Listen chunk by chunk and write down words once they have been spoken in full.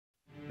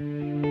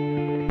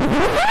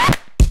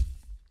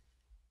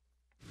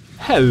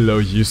Hello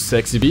you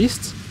sexy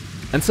beasts!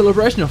 In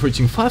celebration of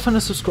reaching 500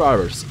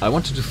 subscribers, I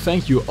wanted to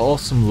thank you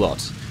awesome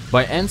lot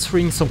by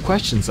answering some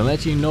questions and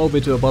letting you know a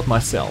bit about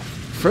myself.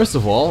 First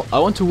of all, I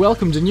want to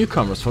welcome the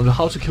newcomers from the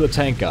How to Kill a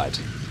Tank guide.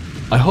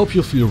 I hope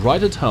you'll feel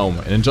right at home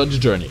and enjoy the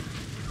journey.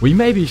 We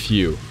may be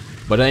few,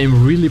 but I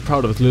am really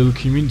proud of the little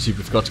community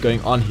we've got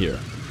going on here,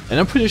 and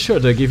I'm pretty sure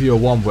they'll give you a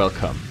warm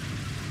welcome.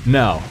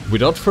 Now,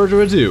 without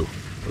further ado,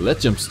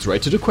 let's jump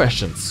straight to the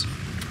questions.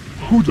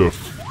 Who the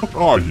fuck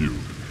are you?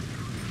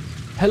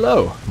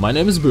 Hello, my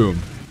name is Boom,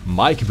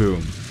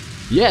 MikeGoesBoom.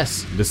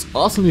 Yes, this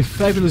awesomely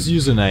fabulous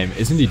username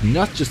is indeed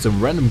not just a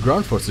random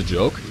ground force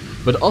joke,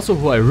 but also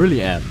who I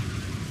really am.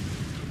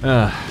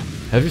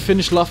 Have you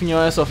finished laughing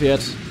your ass off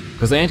yet?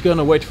 Cause I ain't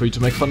gonna wait for you to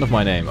make fun of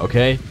my name,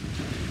 okay?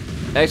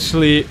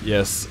 Actually,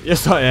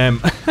 yes I am.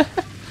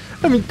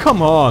 I mean,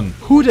 come on,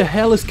 who the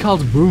hell is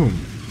called Boom?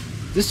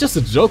 This is just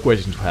a joke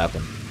waiting to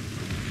happen.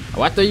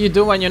 What do you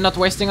do when you're not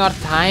wasting our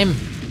time?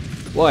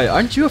 Why,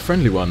 aren't you a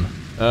friendly one?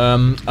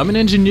 I'm an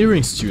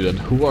engineering student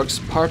who works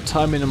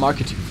part-time in a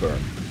marketing firm.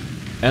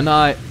 And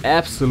I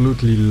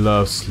absolutely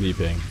love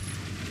sleeping.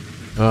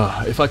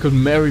 If I could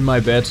marry my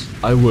bed,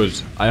 I would.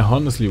 I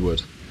honestly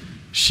would.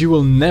 She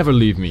will never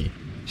leave me.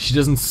 She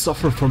doesn't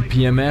suffer from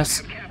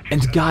PMS.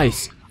 And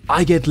guys,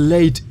 I get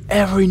laid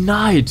every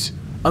night.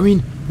 I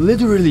mean,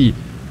 literally,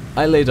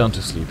 I lay down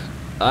to sleep.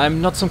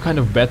 I'm not some kind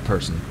of bad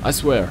person, I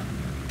swear.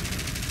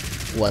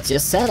 What's your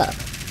setup?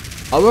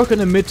 I work on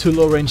a mid to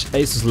low range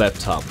Asus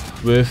laptop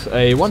with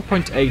a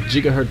 1.8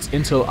 GHz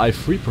Intel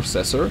i3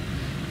 processor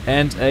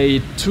and a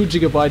 2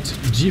 GB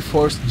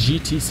GeForce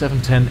GT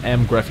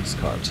 710M graphics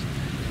card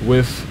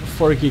with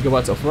 4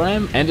 GB of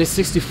RAM and a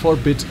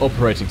 64-bit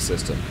operating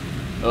system.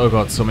 Oh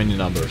god, so many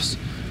numbers.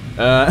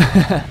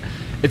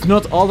 It's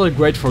not all that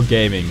great for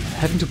gaming,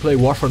 having to play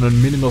Warframe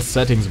on minimal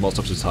settings most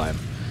of the time.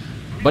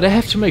 But I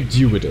have to make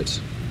do with it.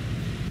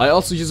 I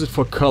also use it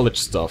for college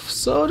stuff,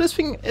 so this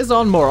thing is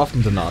on more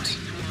often than not.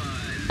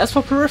 As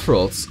for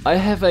peripherals, I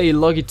have a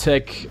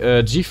Logitech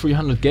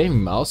G300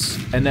 gaming mouse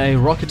and a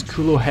Rocket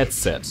Kulo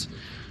headset,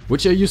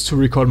 which I use to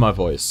record my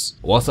voice,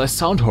 whilst I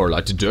sound whore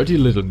like the dirty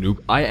little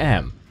noob I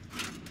am.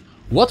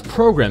 What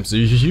programs do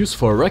you use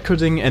for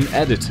recording and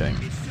editing?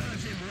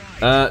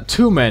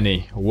 Too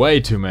many, way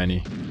too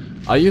many.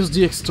 I use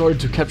DxStory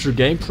to capture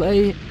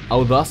gameplay,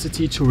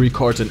 Audacity to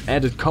record and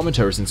edit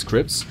commentaries and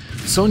scripts,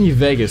 Sony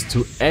Vegas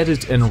to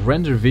edit and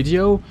render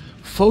video,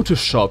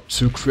 Photoshop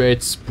to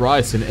create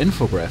sprites and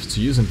infographics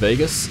to use in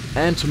Vegas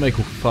and to make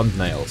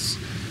thumbnails.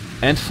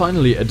 And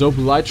finally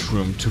Adobe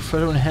Lightroom to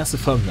further enhance the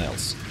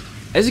thumbnails.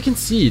 As you can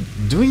see,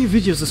 doing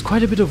videos is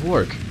quite a bit of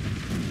work.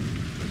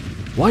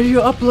 Why do you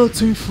upload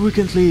so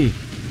infrequently?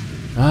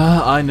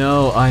 I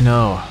know.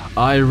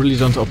 I really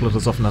don't upload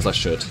as often as I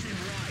should.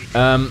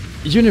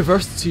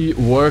 University,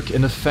 work,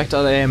 and the fact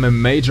that I am a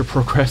major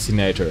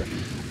procrastinator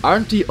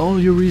aren't the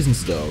only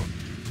reasons though.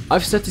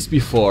 I've said this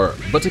before,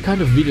 but the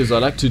kind of videos I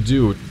like to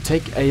do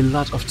take a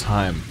lot of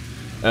time.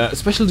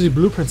 Especially the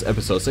Blueprints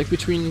episodes take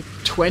between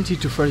 20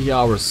 to 30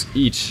 hours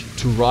each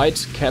to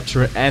write,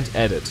 capture and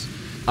edit.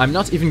 I'm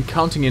not even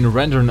counting in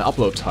render and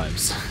upload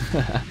times.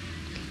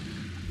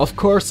 Of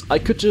course, I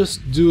could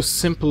just do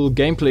simple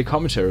gameplay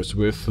commentaries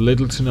with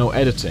little to no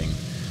editing.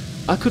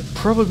 I could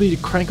probably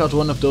crank out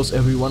one of those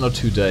every 1 or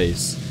 2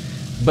 days.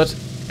 But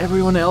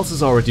everyone else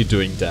is already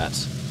doing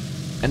that.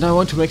 And I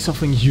want to make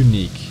something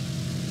unique.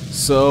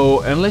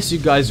 So, unless you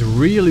guys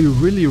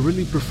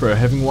really prefer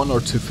having 1 or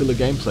 2 filler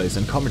gameplays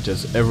and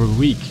commentaries every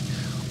week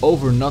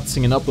over not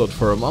seeing an upload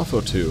for a month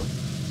or 2,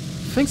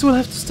 things will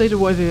have to stay the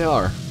way they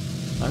are.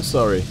 I'm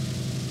sorry.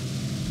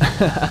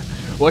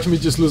 Watch me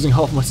just losing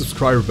half my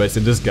subscriber base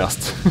in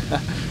disgust.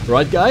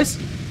 Right guys?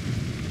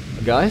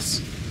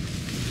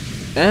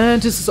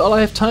 And this is all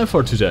I have time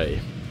for today.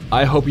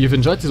 I hope you've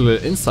enjoyed this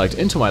little insight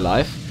into my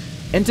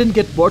life and didn't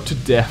get bored to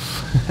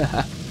death.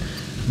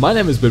 My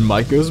name has been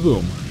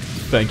MikeGoesBoom.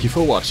 Thank you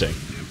for watching.